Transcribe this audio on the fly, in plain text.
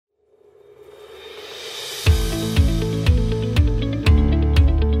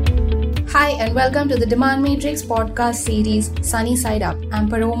Hi, and welcome to the Demand Matrix podcast series, Sunny Side Up. I'm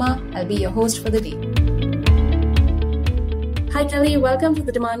Paroma. I'll be your host for the day. Hi, Kelly. Welcome to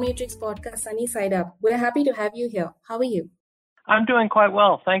the Demand Matrix podcast, Sunny Side Up. We're happy to have you here. How are you? I'm doing quite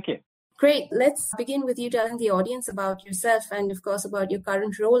well. Thank you. Great. Let's begin with you telling the audience about yourself and, of course, about your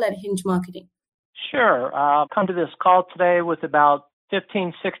current role at Hinge Marketing. Sure. I'll come to this call today with about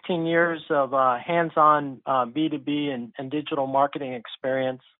 15, 16 years of hands-on B2B and digital marketing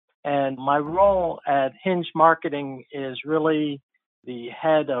experience. And my role at Hinge Marketing is really the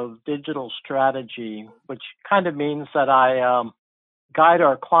head of digital strategy, which kind of means that I guide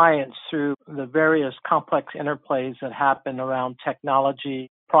our clients through the various complex interplays that happen around technology,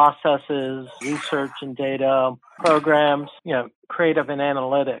 processes, research and data, programs, creative and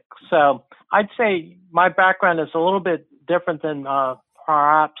analytics. So I'd say my background is a little bit different than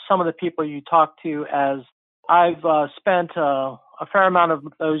perhaps some of the people you talk to, as I've spent a fair amount of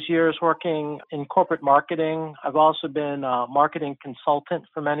those years working in corporate marketing. I've also been a marketing consultant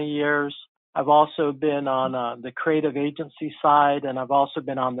for many years. I've also been on the creative agency side, and I've also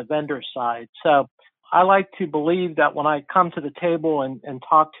been on the vendor side. So I like to believe that when I come to the table and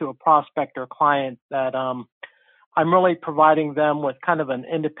talk to a prospect or client, that I'm really providing them with kind of an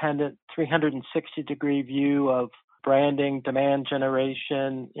independent 360-degree view of branding, demand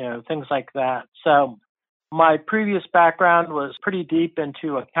generation, things like that. So my previous background was pretty deep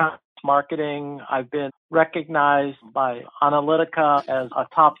into account marketing. I've been recognized by Analytica as a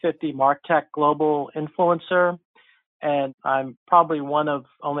top 50 MarTech global influencer. And I'm probably one of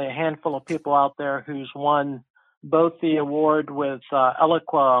only a handful of people out there who's won both the award with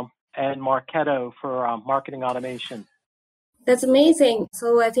Eloqua and Marketo for marketing automation. That's amazing.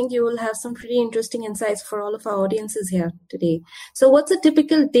 So I think you will have some pretty interesting insights for all of our audiences here today. So what's a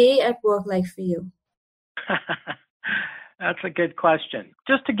typical day at work like for you? That's a good question.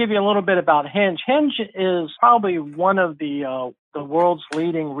 Just to give you a little bit about Hinge. Hinge is probably one of the world's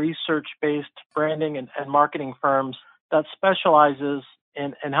leading research-based branding and marketing firms that specializes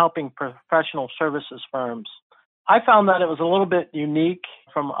in helping professional services firms. I found that it was a little bit unique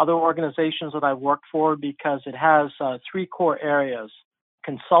from other organizations that I've worked for because it has three core areas: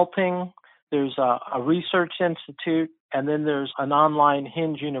 consulting, there's a research institute, and then there's an online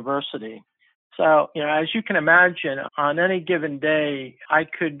Hinge University. So, as you can imagine, on any given day, I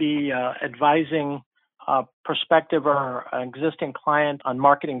could be advising a prospective or an existing client on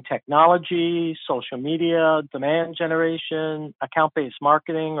marketing technology, social media, demand generation, account-based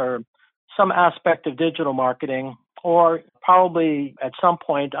marketing, or some aspect of digital marketing. Or probably at some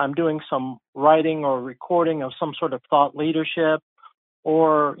point, I'm doing some writing or recording of some sort of thought leadership.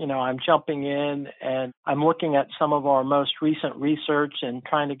 Or, I'm jumping in and I'm looking at some of our most recent research and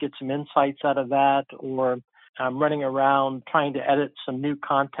trying to get some insights out of that. Or I'm running around trying to edit some new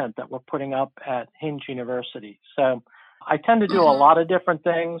content that we're putting up at Hinge University. So I tend to do a lot of different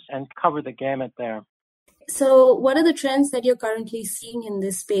things and cover the gamut there. So what are the trends that you're currently seeing in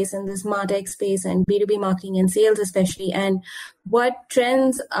this space, in this MarTech space and B2B marketing and sales especially? And what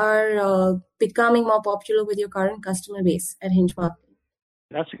trends are becoming more popular with your current customer base at Hinge Marketing?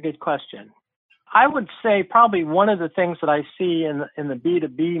 That's a good question. I would say probably one of the things that I see in the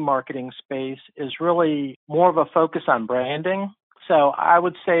B2B marketing space is really more of a focus on branding. So I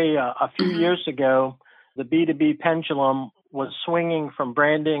would say a few years ago, the B2B pendulum was swinging from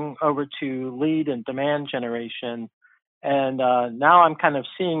branding over to lead and demand generation. And now I'm kind of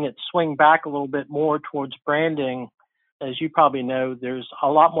seeing it swing back a little bit more towards branding. As you probably know, there's a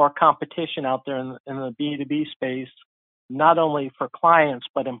lot more competition out there in the B2B space, not only for clients,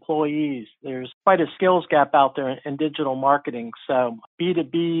 but employees. There's quite a skills gap out there in digital marketing. So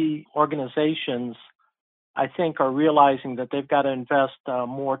B2B organizations, I think, are realizing that they've got to invest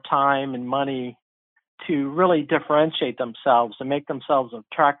more time and money to really differentiate themselves and make themselves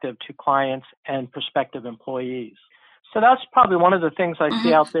attractive to clients and prospective employees. So that's probably one of the things I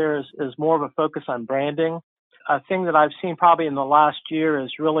see out there is more of a focus on branding. A thing that I've seen probably in the last year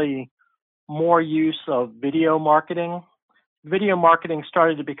is really more use of video marketing. Video marketing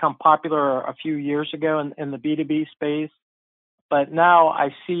started to become popular a few years ago in the B2B space, but now I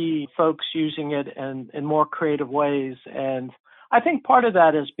see folks using it in more creative ways. And I think part of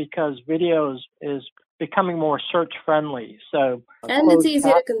that is because video is becoming more search friendly. So and it's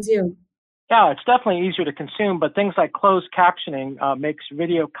easier to consume. Yeah, it's definitely easier to consume, but things like closed captioning makes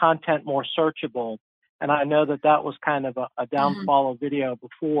video content more searchable. And I know that was kind of a downfall of video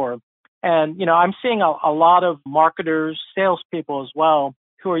before. And, I'm seeing a lot of marketers, salespeople as well,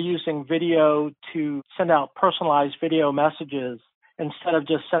 who are using video to send out personalized video messages instead of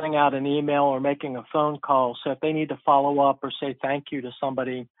just sending out an email or making a phone call. So if they need to follow up or say thank you to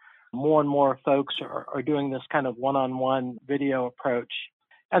somebody, More and more folks are doing this kind of one-on-one video approach.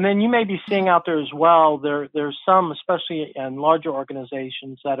 And then you may be seeing out there as well, there's some, especially in larger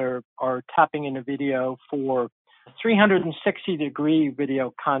organizations, that are tapping into video for 360-degree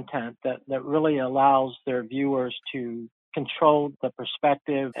video content that really allows their viewers to control the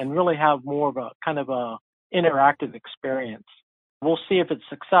perspective and really have more of a kind of a interactive experience. We'll see if it's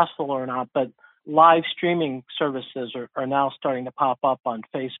successful or not, but live streaming services are now starting to pop up on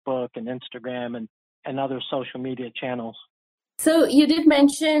Facebook and Instagram and other social media channels. So you did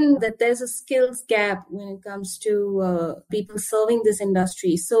mention that there's a skills gap when it comes to people serving this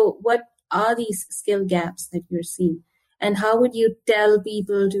industry. So what are these skill gaps that you're seeing? And how would you tell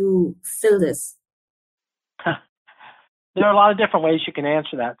people to fill this? There are a lot of different ways you can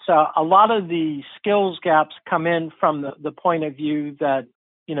answer that. So a lot of the skills gaps come in from the point of view that,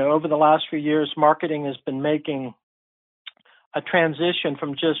 over the last few years, marketing has been making a transition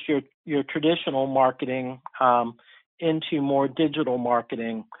from just your traditional marketing into more digital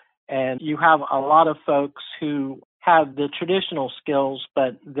marketing. And you have a lot of folks who have the traditional skills,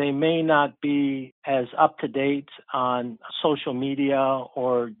 but they may not be as up to date on social media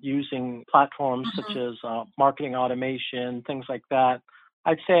or using platforms such as marketing automation, things like that.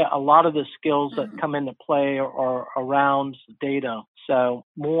 I'd say a lot of the skills that come into play are around data. So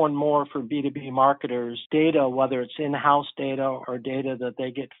more and more for B2B marketers, data, whether it's in-house data or data that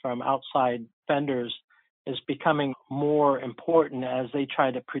they get from outside vendors, is becoming more important as they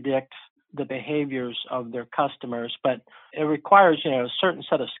try to predict the behaviors of their customers. But it requires, a certain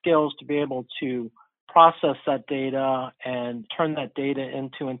set of skills to be able to process that data and turn that data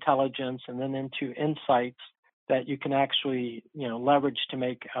into intelligence and then into insights that you can actually, leverage to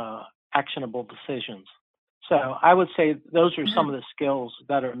make actionable decisions. So I would say those are some of the skills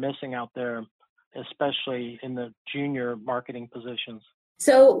that are missing out there, especially in the junior marketing positions.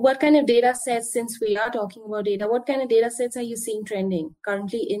 So what kind of data sets, since we are talking about data, what kind of data sets are you seeing trending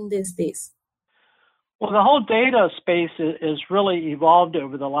currently in this space? Well, the whole data space is really evolved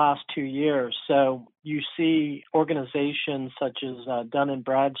over the last 2 years. So you see organizations such as Dun &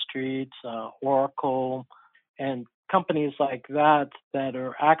 Bradstreet, Oracle, and companies like that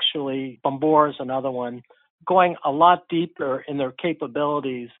are actually, Bombora is another one, going a lot deeper in their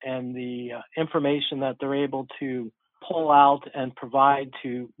capabilities and the information that they're able to pull out and provide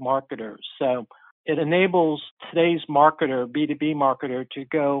to marketers. So it enables today's marketer, B2B marketer, to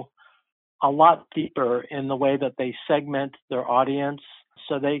go a lot deeper in the way that they segment their audience,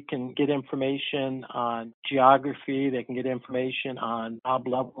 so they can get information on geography, they can get information on job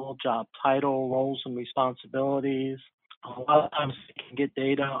level, job title, roles and responsibilities. A lot of times they can get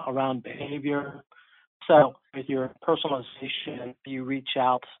data around behavior. So with your personalization, you reach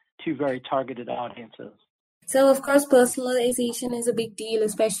out to very targeted audiences. So, of course, personalization is a big deal,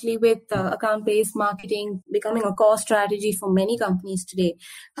 especially with account-based marketing becoming a core strategy for many companies today.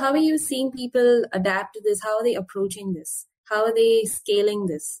 How are you seeing people adapt to this? How are they approaching this? How are they scaling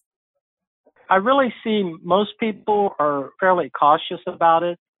this? I really see most people are fairly cautious about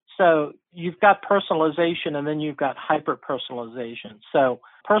it. So you've got personalization and then you've got hyper-personalization. So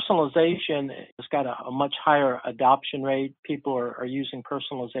personalization has got a much higher adoption rate. People are using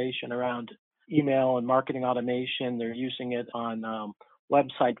personalization around email and marketing automation. They're using it on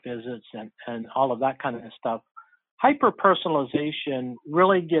website visits and all of that kind of stuff. Hyper-personalization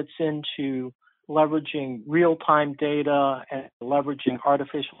really gets into leveraging real-time data and leveraging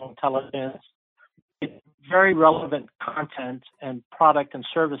artificial intelligence, very relevant content and product and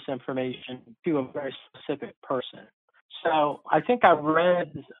service information to a very specific person. So I think I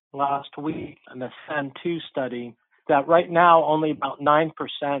read last week in the SEN2 study that right now only about 9%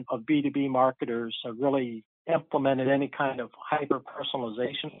 of B2B marketers have really implemented any kind of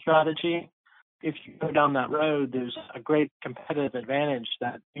hyper-personalization strategy. If you go down that road, there's a great competitive advantage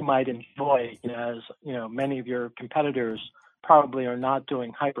that you might enjoy, as many of your competitors probably are not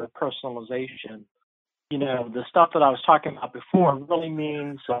doing hyper-personalization. The stuff that I was talking about before really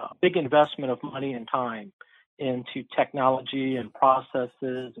means a big investment of money and time into technology and processes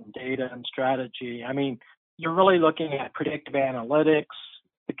and data and strategy. I mean, you're really looking at predictive analytics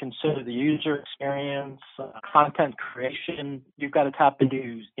to consider the user experience, content creation. You've got to tap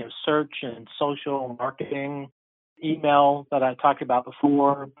into search and social marketing, email that I talked about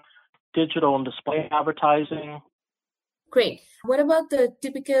before, digital and display advertising. Great. What about the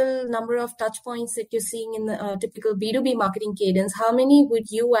typical number of touch points that you're seeing in the typical B2B marketing cadence? How many would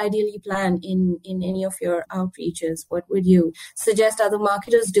you ideally plan in any of your outreaches? What would you suggest other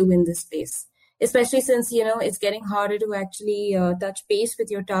marketers do in this space? especially since, it's getting harder to actually touch base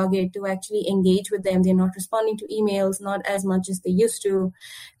with your target, to actually engage with them. They're not responding to emails, not as much as they used to.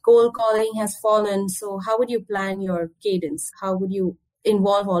 Cold calling has fallen. So how would you plan your cadence? How would you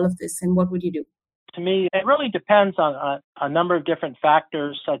involve all of this, and what would you do? To me, it really depends on a number of different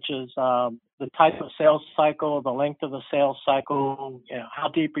factors, such as the type of sales cycle, the length of the sales cycle, how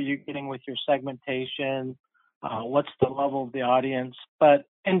deep are you getting with your segmentation, what's the level of the audience. But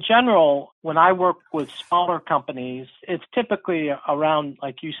in general, when I work with smaller companies, it's typically around,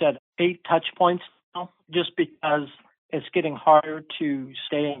 like you said, 8 touch points now, just because it's getting harder to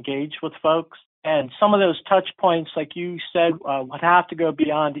stay engaged with folks. And some of those touch points, like you said, would have to go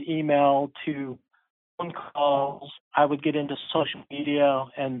beyond email to phone calls. I would get into social media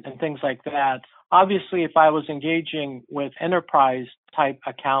and things like that. Obviously, if I was engaging with enterprise type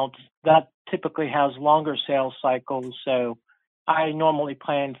accounts, that typically has longer sales cycles. So I normally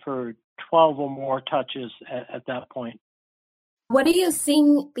plan for 12 or more touches at that point. What are you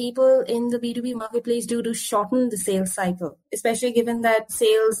seeing people in the B2B marketplace do to shorten the sales cycle, especially given that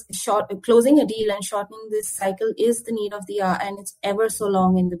closing a deal and shortening this cycle is the need of the hour, and it's ever so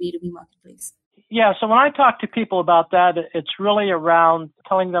long in the B2B marketplace? Yeah, so when I talk to people about that, it's really around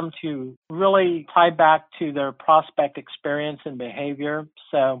telling them to really tie back to their prospect experience and behavior.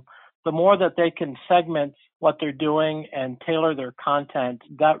 So the more that they can segment what they're doing and tailor their content,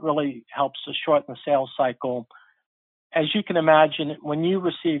 that really helps to shorten the sales cycle. As you can imagine, when you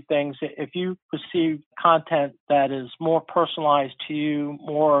receive things, if you receive content that is more personalized to you,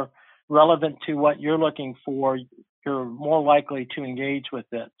 more relevant to what you're looking for, you're more likely to engage with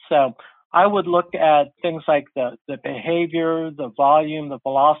it. So I would look at things like the behavior, the volume, the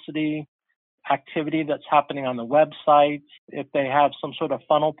velocity, activity that's happening on the website, if they have some sort of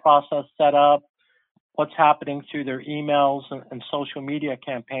funnel process set up, what's happening through their emails and social media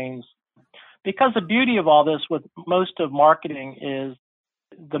campaigns. Because the beauty of all this with most of marketing is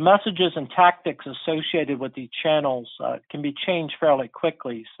the messages and tactics associated with these channels can be changed fairly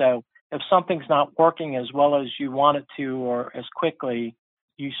quickly. So if something's not working as well as you want it to or as quickly,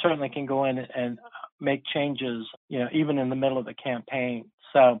 you certainly can go in and make changes, even in the middle of the campaign.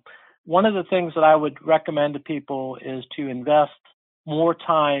 So one of the things that I would recommend to people is to invest more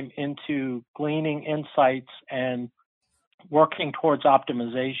time into gleaning insights and working towards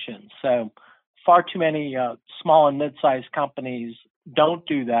optimization. So far too many small and mid-sized companies don't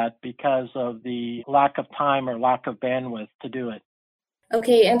do that because of the lack of time or lack of bandwidth to do it.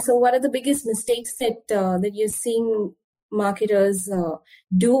 Okay, and so what are the biggest mistakes that you're seeing marketers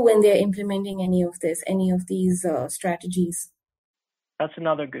do when they're implementing any of these strategies? That's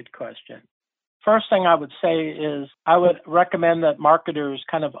another good question. First thing I would say is I would recommend that marketers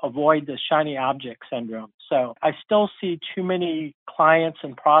kind of avoid the shiny object syndrome. So I still see too many clients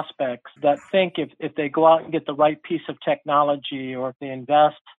and prospects that think if they go out and get the right piece of technology or if they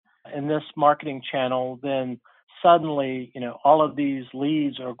invest in this marketing channel, then suddenly, all of these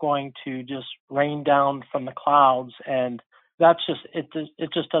leads are going to just rain down from the clouds, and that's just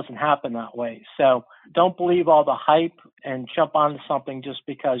it just doesn't happen that way. So don't believe all the hype and jump onto something just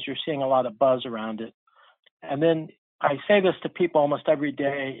because you're seeing a lot of buzz around it. And then I say this to people almost every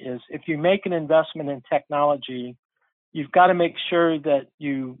day is if you make an investment in technology, you've got to make sure that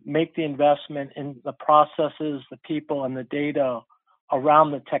you make the investment in the processes, the people, and the data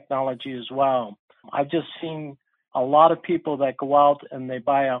around the technology as well. I've just seen a lot of people that go out and they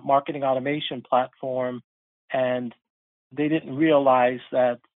buy a marketing automation platform and they didn't realize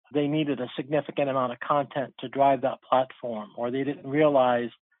that they needed a significant amount of content to drive that platform, or they didn't realize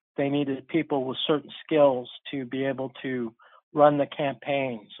they needed people with certain skills to be able to run the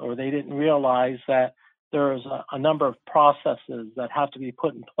campaigns, or they didn't realize that there's a number of processes that have to be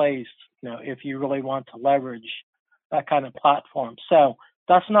put in place, if you really want to leverage that kind of platform. So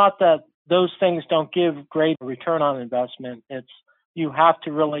that's not that those things don't give great return on investment. It's you have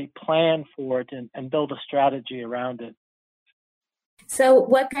to really plan for it and build a strategy around it. So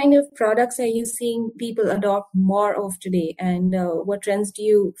what kind of products are you seeing people adopt more of today? And what trends do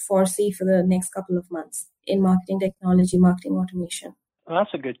you foresee for the next couple of months in marketing technology, marketing automation? Well,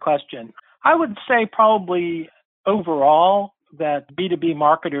 that's a good question. I would say probably overall that B2B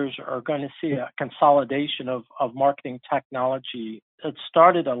marketers are going to see a consolidation of marketing technology. It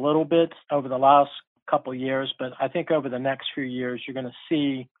started a little bit over the last couple of years, but I think over the next few years, you're going to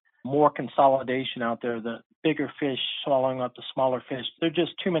see more consolidation out there, the bigger fish swallowing up the smaller fish. There are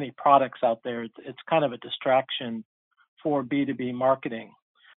just too many products out there. It's kind of a distraction for B2B marketing.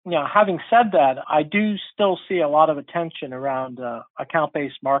 Having said that, I do still see a lot of attention around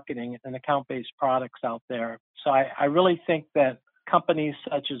account-based marketing and account-based products out there. So I really think that companies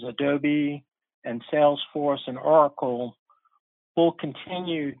such as Adobe, and Salesforce and Oracle will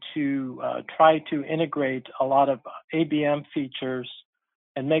continue to try to integrate a lot of ABM features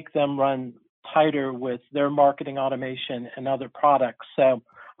and make them run tighter with their marketing automation and other products. So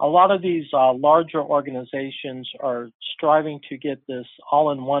a lot of these larger organizations are striving to get this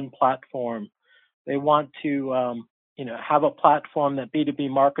all-in-one platform. They want to have a platform that B2B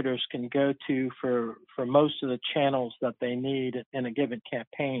marketers can go to for most of the channels that they need in a given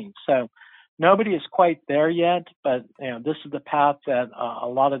campaign. So nobody is quite there yet, but this is the path that a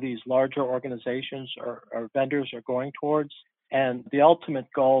lot of these larger organizations or vendors are going towards. And the ultimate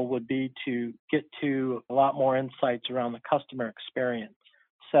goal would be to get to a lot more insights around the customer experience.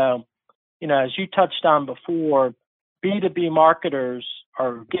 So, as you touched on before, B2B marketers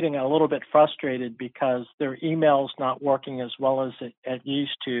are getting a little bit frustrated because their email's not working as well as it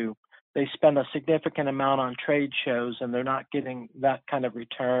used to. They spend a significant amount on trade shows and they're not getting that kind of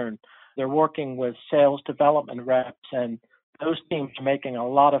return. They're working with sales development reps, and those teams are making a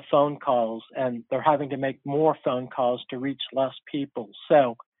lot of phone calls, and they're having to make more phone calls to reach less people.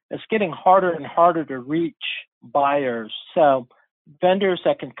 So it's getting harder and harder to reach buyers. So vendors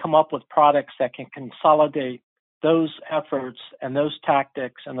that can come up with products that can consolidate those efforts and those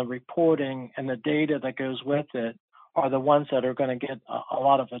tactics and the reporting and the data that goes with it are the ones that are going to get a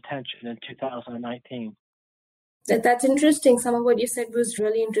lot of attention in 2019. That's interesting. Some of what you said was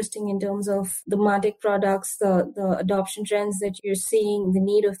really interesting in terms of the MarTech products, the adoption trends that you're seeing, the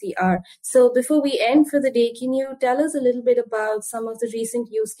need of the hour. So before we end for the day, can you tell us a little bit about some of the recent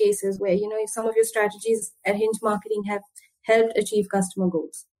use cases where, some of your strategies at Hinge Marketing have helped achieve customer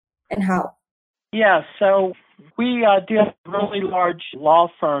goals, and how? Yeah, so we deal with a really large law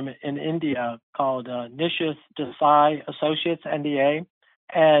firm in India called Nishith Desai Associates, NDA.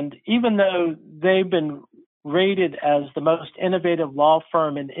 And even though they've been rated as the most innovative law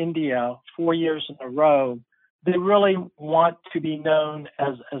firm in India 4 years in a row, they really want to be known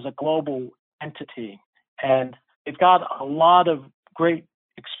as a global entity. And they've got a lot of great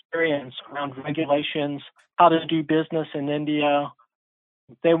experience around regulations, how to do business in India.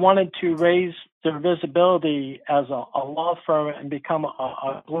 They wanted to raise their visibility as a law firm and become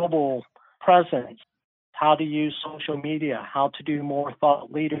a global presence, how to use social media, how to do more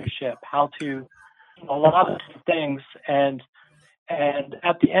thought leadership, how to a lot of things. And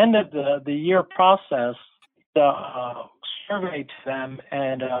at the end of the year process, the survey to them,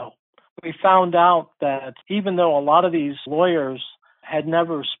 and we found out that even though a lot of these lawyers had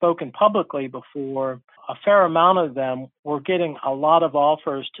never spoken publicly before, a fair amount of them were getting a lot of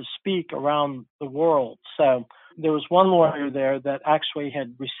offers to speak around the world. So there was one lawyer there that actually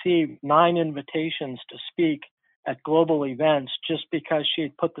had received 9 invitations to speak at global events just because she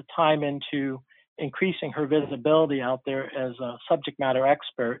had put the time into increasing her visibility out there as a subject matter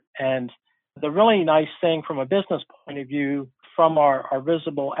expert. And the really nice thing from a business point of view from our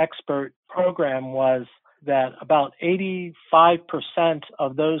Visible Expert program was that about 85%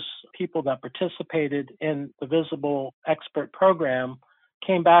 of those people that participated in the Visible Expert program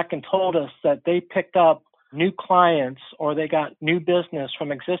came back and told us that they picked up new clients or they got new business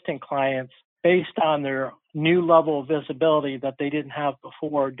from existing clients based on their new level of visibility that they didn't have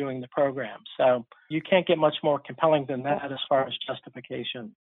before doing the program. So you can't get much more compelling than that as far as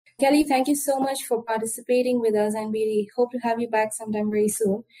justification. Kelly, thank you so much for participating with us, and we hope to have you back sometime very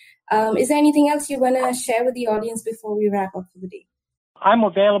soon. Is there anything else you want to share with the audience before we wrap up for the day? I'm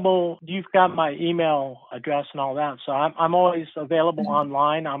available. You've got my email address and all that. So I'm always available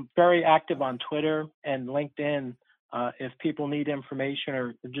online. I'm very active on Twitter and LinkedIn if people need information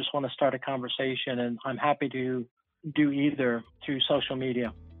or just want to start a conversation. And I'm happy to do either through social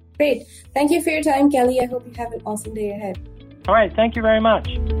media. Great. Thank you for your time, Kelly. I hope you have an awesome day ahead. All right. Thank you very much.